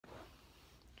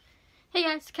Hey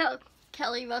guys,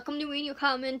 Kelly, welcome to reading your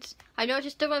comments. I know I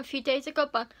just did one a few days ago,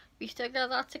 but we still got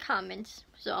lots of comments.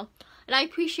 And I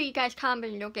appreciate you guys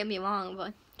commenting, don't get me wrong,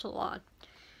 but it's a lot.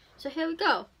 So here we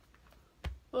go.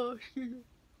 Oh, excuse me.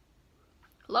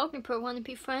 Hello, people want to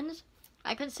be friends?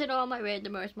 I consider all my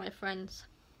randomers my friends.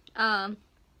 Girl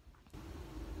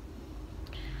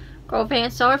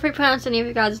fans, sorry if I pronounce any of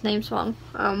you guys' names wrong.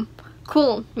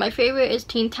 Cool. My favorite is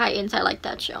Teen Titans. I like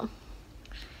that show.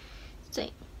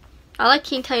 See. I like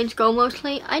Teen Titans Go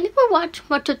mostly. I never watched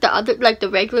much of the other, like the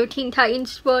regular Teen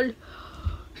Titans one.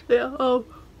 Yeah,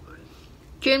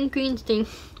 Jim Greenstein,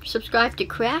 subscribe to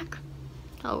Crack.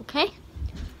 Okay.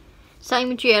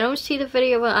 Simon G, I don't see the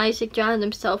video of Isaac John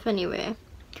himself anywhere.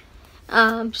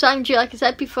 Simon G, like I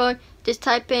said before, just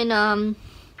type in, I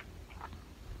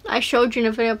showed you in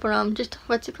the video, but, just,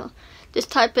 what's it called?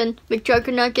 Just type in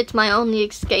McJuggernaut gets my only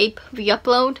escape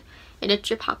re-upload, and it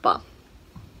should pop up.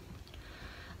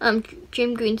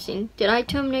 Jim Greenstein, did I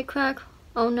terminate Crack?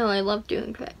 Oh no, I love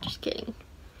doing Crack, just kidding.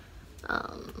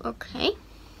 Okay.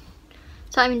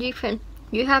 Simon G. Finn,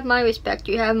 you have my respect.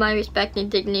 You have my respect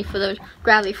and dignity for those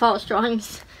Gravity Falls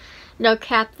drawings. No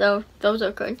cap though, those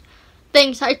are good.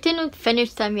 Thanks, I didn't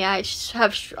finish them yet. I just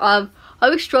have, I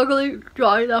was struggling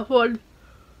drawing that one.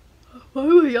 Why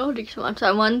were we yelling so much?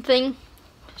 That one thing.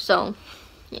 So,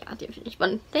 yeah, I didn't finish,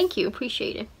 but thank you,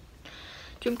 appreciate it.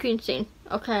 Jim Greenstein,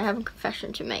 okay, I have a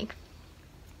confession to make.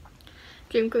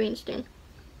 Jim Greenstein,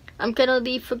 I'm gonna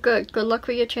leave for good. Good luck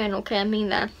with your channel, okay, I mean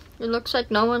that. It looks like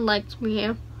no one likes me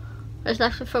here. There's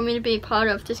nothing for me to be part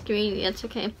of this community, that's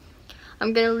okay.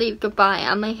 I'm gonna leave, goodbye.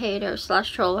 I'm a hater /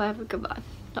 troller, have a goodbye.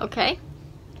 Okay?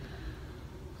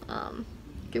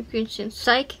 Jim Greenstein,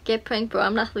 psych, get pranked, bro.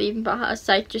 I'm not leaving, but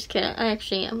psych, just kidding. I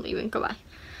actually am leaving, goodbye.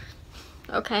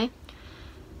 Okay?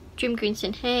 Jim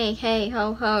Greenstein, hey, hey,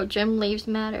 ho, ho, Jim leaves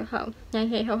matter, ho. Hey,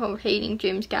 hey, ho, ho, hating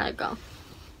Jim's gotta go.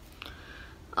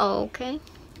 Okay.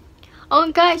 Oh,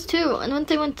 and guys, too, and one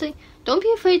thing, don't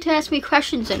be afraid to ask me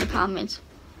questions in the comments.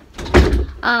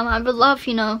 I would love,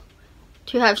 you know,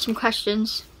 to have some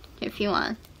questions, if you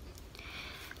want.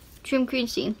 Jim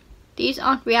Greenstein, these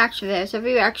aren't reaction videos.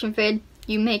 Every reaction vid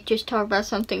you make just talk about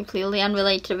something completely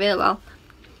unrelated to the video. Well,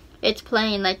 it's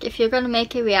plain, like, if you're gonna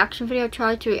make a reaction video,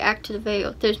 try to react to the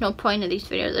video. There's no point in these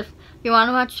videos. If you want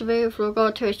to watch the video, we'll go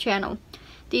to his channel.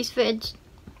 These vids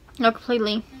are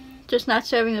completely just not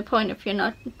serving the point if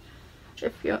you're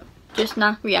just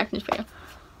not reacting to the video.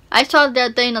 I saw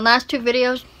that in the last two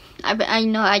videos. I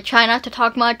know I try not to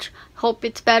talk much. Hope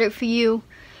it's better for you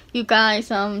guys.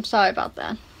 Sorry about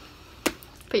that.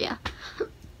 But yeah.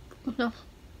 No.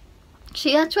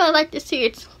 See, that's what I like to see.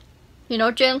 It's, you know,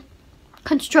 Jim,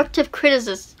 constructive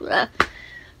criticism.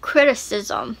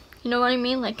 You know what I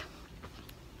mean? Like,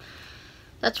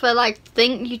 that's what I like.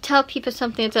 You tell people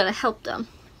something that's gonna help them.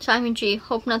 Simon G,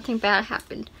 hope nothing bad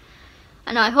happened.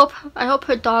 And I hope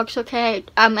her dog's okay.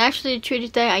 Actually, the tree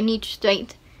today, I need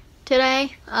strength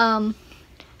today.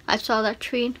 I saw that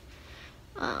tree.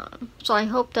 So I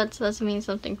hope that doesn't mean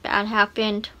something bad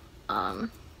happened.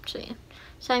 So yeah.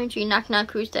 Simon G, knock knock,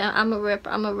 who's there? I'm a rip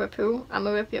who? I'm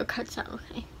a rip your cuts out,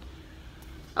 okay.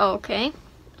 Okay.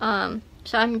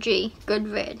 Simon G, good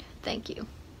vid. Thank you.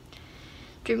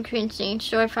 Jim Greenstein,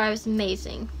 Storyfire is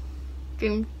amazing.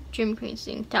 Jim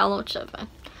Greenstein, download server.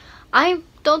 I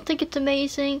don't think it's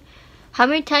amazing. How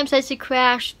many times has it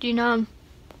crashed? You know,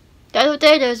 the other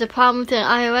day there was a problem with an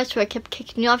iOS where it kept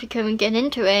kicking you off. You couldn't get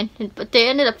into it, but they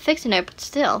ended up fixing it. But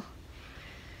still,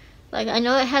 like, I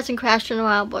know it hasn't crashed in a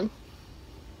while, but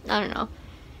I don't know.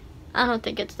 I don't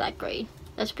think it's that great.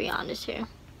 Let's be honest here.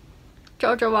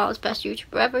 Jojo Wall's best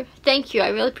YouTuber ever. Thank you. I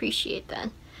really appreciate that.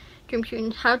 Jim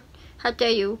Green, how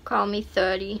dare you call me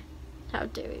 30? How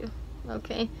dare you?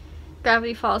 Okay.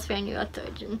 Gravity Falls fan, you are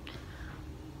 30.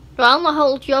 Well, I don't know how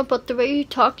old you are, but the way you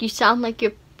talk, you sound like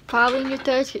you're probably in your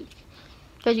 30s.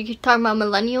 Because you keep talking about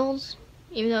millennials.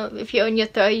 Even though if you're in your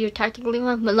 30s, you're technically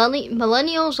one.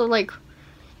 Millennials are like,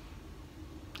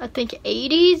 I think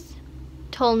 80s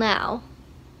till now.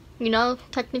 You know,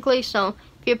 technically. So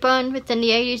if you're born within the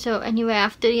 80s or anywhere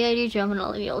after the 80s, you're a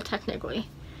millennial, technically.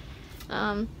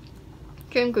 Jim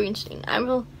Greenstein, I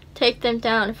will take them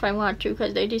down if I want to,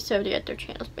 because they deserve to get their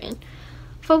channels banned.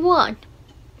 For what?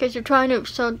 Because you're trying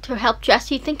to help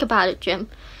Jesse. Think about it, Jim.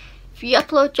 If you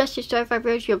upload Jesse's Storyfire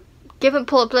videos, you're giving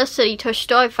publicity to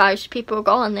Storyfire, so people will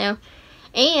go on there.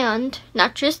 And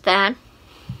not just that,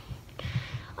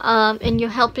 and you're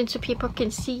helping so people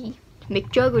can see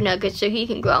McJuggernaut so he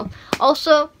can grow.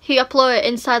 Also, he uploaded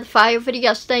Inside the Fire video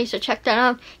yesterday, so check that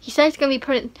out. He said he's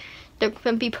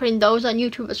gonna be putting those on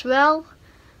YouTube as well.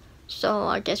 So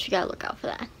I guess we gotta look out for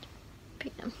that.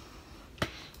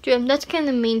 Jim, that's kind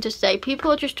of mean to say.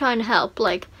 People are just trying to help,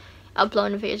 like,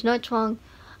 uploading videos. No, it's wrong.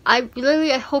 I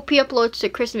hope he uploads the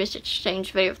Christmas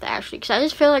exchange video with Ashley, because I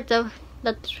just feel like that'd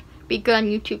be good on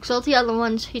YouTube. Because all the other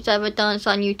ones he's ever done is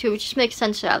on YouTube. It just makes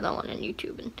sense to have that one on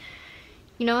YouTube. And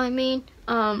you know what I mean?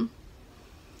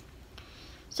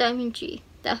 Simon G.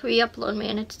 That we upload,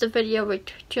 man. It's the video with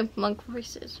chipmunk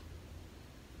voices.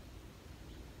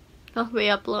 Oh, we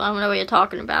upload. I don't know what you're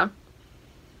talking about.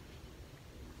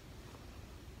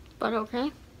 But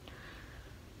okay.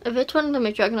 If it's one of them,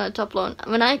 it's going to upload.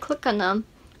 When I click on them,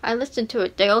 I listen to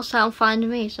it. They all sound fine to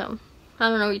me, so I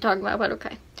don't know what you're talking about, but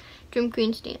okay. Jim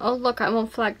Greenstein. Oh, look, I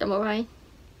won't flag them, alright?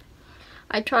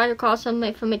 I tried to call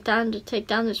somebody from McDonald's to take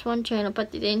down this one channel,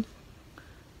 but they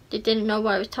didn't know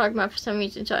what I was talking about for some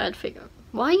reason, so I had to figure out.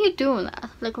 Why are you doing that?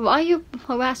 Like, why are you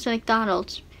harassing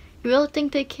McDonald's? You really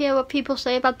think they care what people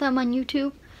say about them on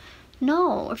YouTube?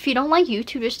 No. If you don't like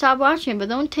YouTube, just stop watching, but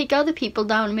don't take other people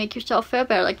down and make yourself feel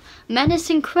better. Like, Menace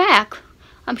and Crack.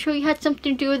 I'm sure you had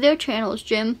something to do with their channels,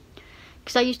 Jim.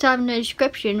 Because I used to have in the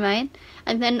description, right?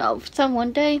 And then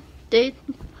one day,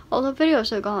 all the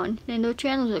videos are gone. And their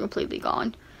channels are completely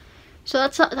gone. So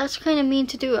that's kind of mean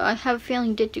to do. I have a feeling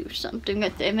you did do something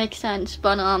with it. It makes sense.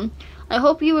 But, I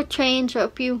hope you would change. I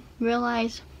hope you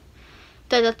realize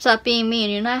that that's not being mean.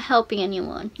 You're not helping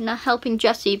anyone. You're not helping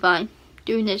Jesse by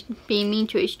doing this, being mean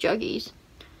to his juggies.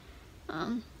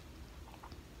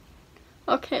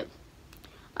 Okay.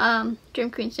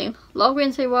 Jim Queen saying,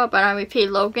 Logan's a robot. I repeat,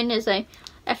 Logan is a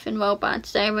effing robot.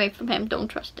 Stay away from him. Don't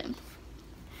trust him.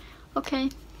 Okay.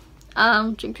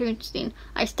 Jim Greenstein.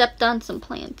 I stepped on some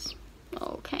plants.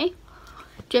 Okay.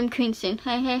 Jim Greenstein.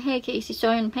 Hey,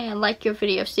 KCsoRandom. Hey, I like your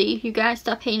video. See, you guys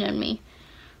stop hating on me.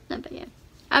 No, but yeah.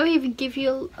 I would even give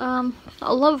you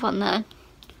a love on that.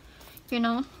 You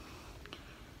know.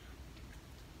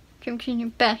 Jim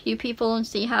Greenstein. Bet you people don't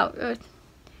see how the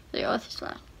Earth is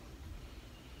flat.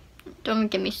 Don't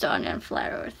get me started on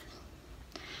flat Earth.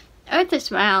 Earth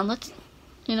is round. Let's,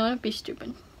 you know, don't be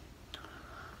stupid.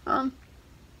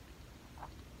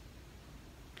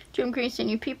 Jim Greenstein,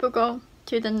 you people go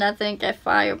to the nether and get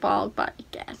fireballed by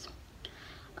gas.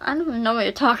 I don't even know what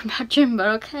you're talking about, Jim, but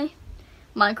okay.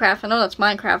 Minecraft, I know that's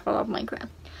Minecraft. I love Minecraft.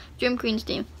 Jim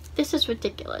Greenstein, this is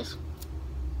ridiculous.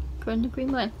 Go in the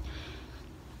green way.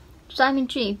 Simon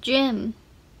G, Jim.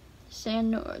 Say a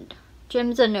nerd.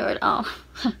 Jim's a nerd. Oh,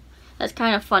 that's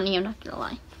kind of funny, I'm not gonna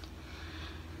lie.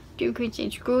 Jim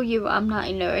Greenstein, screw you, I'm not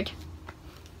a nerd.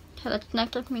 So that's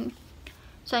not like me.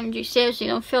 Simon G, seriously,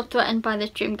 don't feel threatened by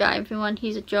this Jim guy. Everyone,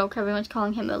 he's a joke. Everyone's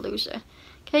calling him a loser.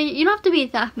 Okay, you don't have to be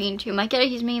that mean to him. I get it,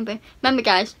 he's mean, but remember,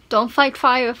 guys, don't fight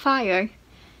fire with fire.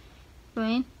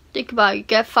 Right? Think about it. You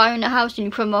get fire in the house and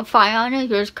you put more fire on it,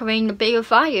 you're just creating a bigger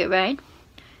fire, right?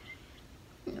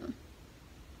 Yeah.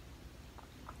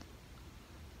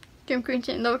 Jim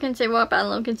Greenstein, Logan say what about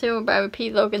Logan say what about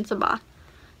repeat Logan's a bot.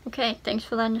 Okay, thanks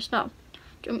for letting us know.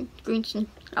 Jim Greenstein,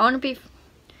 I want to be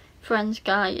friends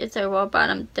guy. It's a robot.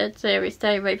 I'm dead serious.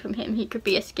 Stay away from him. He could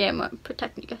be a scammer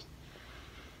protecting us.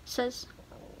 Says,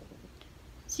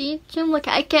 see, Jim, look,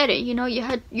 I get it. You know,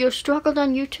 you struggled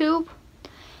on YouTube.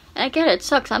 And I get it. It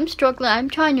sucks. I'm struggling. I'm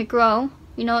trying to grow.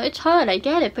 You know, it's hard. I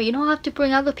get it. But you don't have to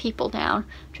bring other people down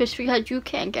just because you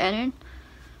can't get in.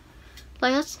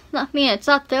 Like, that's not me. It's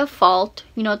not their fault.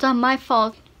 You know, it's not my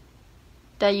fault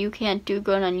that you can't do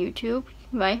good on YouTube.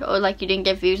 Right? Or like you didn't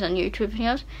get views on YouTube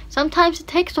videos. Sometimes it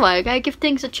takes a while. You gotta give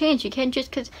things a chance. You can't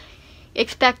just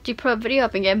expect to put a video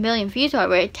up and get a million views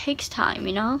already. It takes time,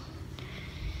 you know?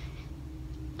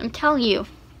 I'm telling you,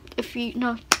 if you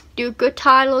know, do a good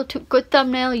title, good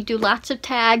thumbnail, you do lots of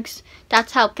tags,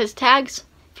 that's help. Because tags,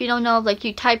 if you don't know, like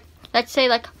you type, let's say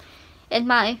like in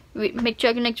my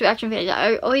McJuggerNuggets reaction videos,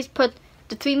 I always put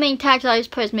the 3 main tags I always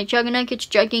put is McJuggerNuggets,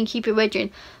 Juggy, and Keep It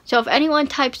Rigid. So if anyone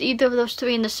types either of those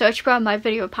 3 in the search bar, my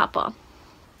video will pop up.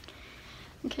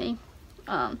 Okay.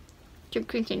 Jim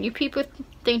Greenstein, you people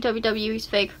think WWE is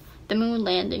fake. The moon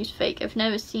landing is fake. I've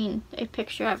never seen a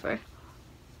picture ever.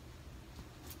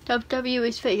 WWE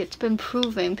is fake. It's been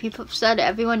proven. People have said it.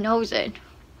 Everyone knows it.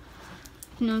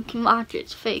 You know, you can watch it.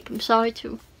 It's fake. I'm sorry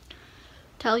to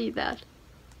tell you that.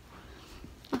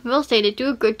 I will say they do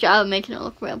a good job of making it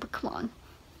look real, but come on.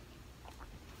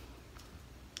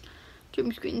 Jim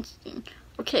Greenstein.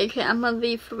 Okay, I'm gonna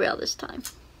leave for real this time.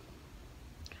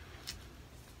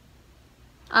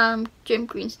 Jim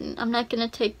Greenstein, I'm not gonna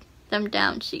take them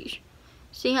down, see,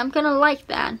 I'm gonna like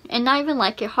that, and not even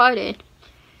like it hearted,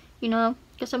 you know,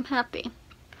 because I'm happy.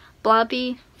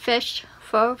 Blobby fish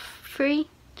for free,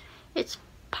 it's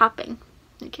popping.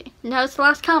 Okay, now it's the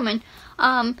last comment.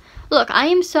 Look, I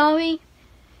am sorry,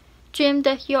 Jim,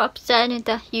 that you're upset and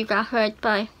that you got hurt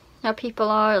by how people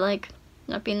are like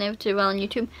not being able to do well on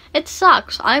YouTube. It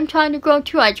sucks. I'm trying to grow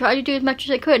too. I try to do as much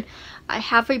as I could. I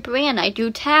have a brand. I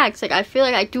do tags. Like, I feel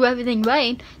like I do everything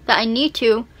right that I need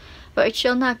to, but it's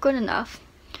still not good enough.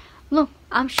 Look,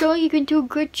 I'm sure you can do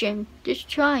good, Jim. Just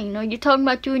try. You know, you're talking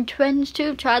about doing trends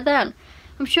too. Try that.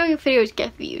 I'm sure your videos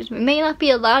get views. It may not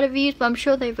be a lot of views, but I'm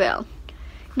sure they will.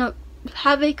 You know,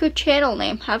 have a good channel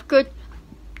name. Have good,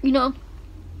 you know,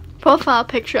 profile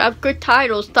picture. Have good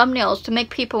titles, thumbnails to make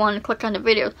people want to click on the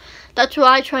videos. That's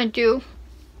what I try to do.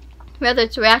 Whether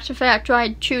it's reaction video, I try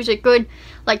to choose a good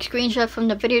like screenshot from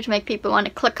the video to make people want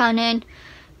to click on it.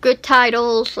 Good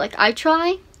titles, like I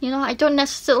try. You know, I don't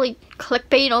necessarily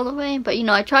clickbait all the way, but you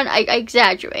know, I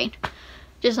exaggerate.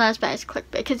 Just not as bad as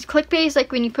clickbait. Because clickbait is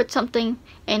like when you put something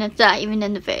and it's not even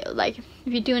in the video. Like if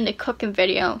you're doing the cooking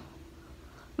video,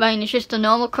 right? And it's just a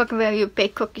normal cooking video, you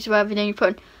bake cookies or whatever, then you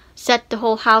put set the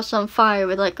whole house on fire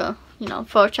with like a, you know,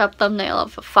 Photoshop thumbnail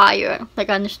of a fire like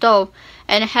on the stove,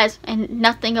 and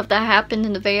nothing of that happened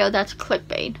in the video. That's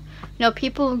clickbait. You know,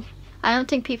 people, I don't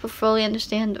think people fully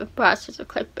understand the process of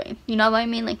clickbait. You know what I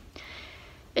mean? Like,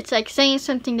 it's like saying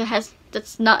something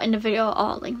that's not in the video at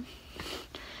all. Like,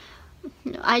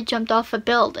 you know, I jumped off a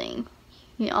building,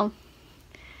 you know,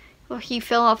 or he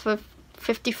fell off a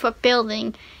 50-foot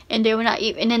building, and they were not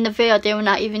even in the video. They were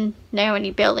not even near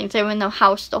any buildings. They were in the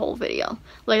house the whole video.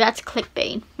 Like, that's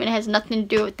clickbait when it has nothing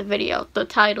to do with the video, the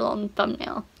title and the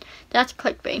thumbnail. That's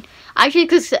clickbait. I actually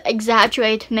could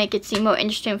exaggerate to make it seem more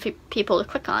interesting for people to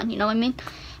click on. You know what I mean?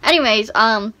 Anyways,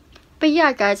 but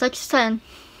yeah, guys, like I said,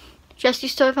 just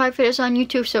these Storyfire videos on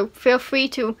YouTube. So feel free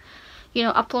to, you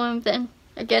know, upload them. Then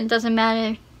again, doesn't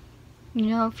matter. You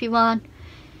know, if you want.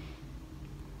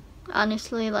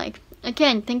 Honestly, like,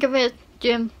 again, think of it,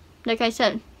 Jim, like I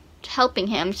said, helping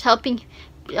him. It's helping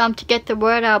to get the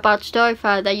word out about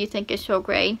Storyfire that you think is so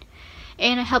great.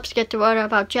 And it helps get the word out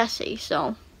about Jesse.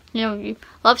 So, you know, you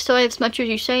love Story as much as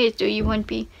you say it do, you wouldn't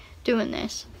be doing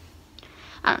this.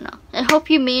 I don't know. I hope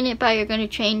you mean it by you're going to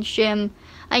change, Jim.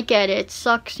 I get it. It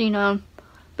sucks, you know.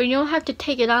 But you don't have to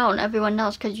take it out on everyone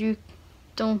else because you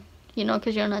don't, you know,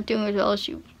 because you're not doing as well as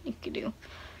you think you do.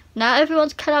 Not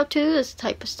everyone's cut out to do this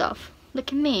type of stuff. Look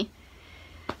at me.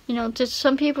 You know, just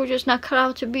some people are just not cut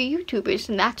out to be YouTubers,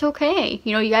 and that's okay.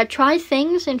 You know, you gotta try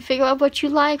things and figure out what you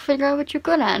like, figure out what you're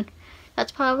good at.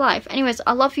 That's part of life. Anyways,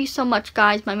 I love you so much,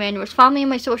 guys. My manuals. Follow me on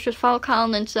my socials. Follow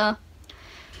Colin and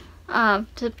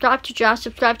subscribe to Josh.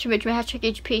 Subscribe to Ridge.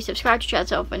 #HP. Subscribe to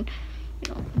Chat's Open.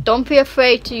 You know, don't be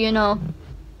afraid to, you know,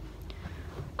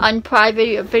 unprivate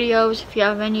your videos. If you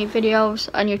have any videos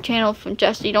on your channel from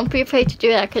Jesse, don't be afraid to do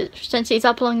that, because since he's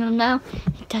uploading them now,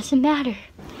 it doesn't matter.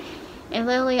 And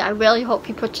literally, I really hope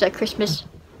he puts that Christmas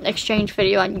exchange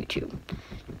video on YouTube,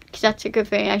 because that's a good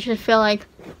video. I just feel like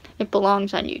it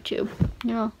belongs on YouTube,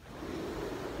 you know.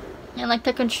 And like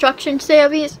the construction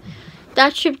series,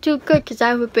 that should do good, because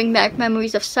I would bring back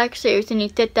memories of sex series, and he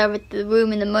did that with the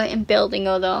room in the Merton building,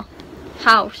 or the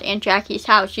house, Aunt Jackie's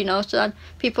house, you know, so that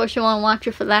people should want to watch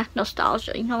it for that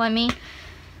nostalgia, you know what I mean?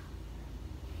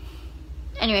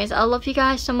 Anyways, I love you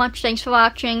guys so much. Thanks for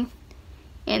watching,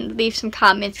 and leave some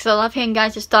comments, because I love hearing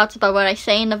guys' thoughts about what I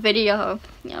say in the video.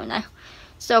 You know, and I'm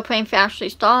still praying for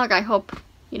Ashley's dog. I hope,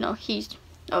 you know, she's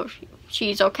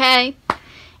okay.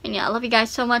 And yeah, I love you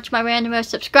guys so much. My randomers,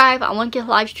 subscribe. I want to get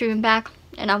live streaming back,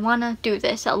 and I want to do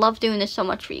this. I love doing this so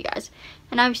much for you guys.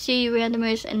 And I will see you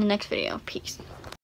randomers in the next video. Peace.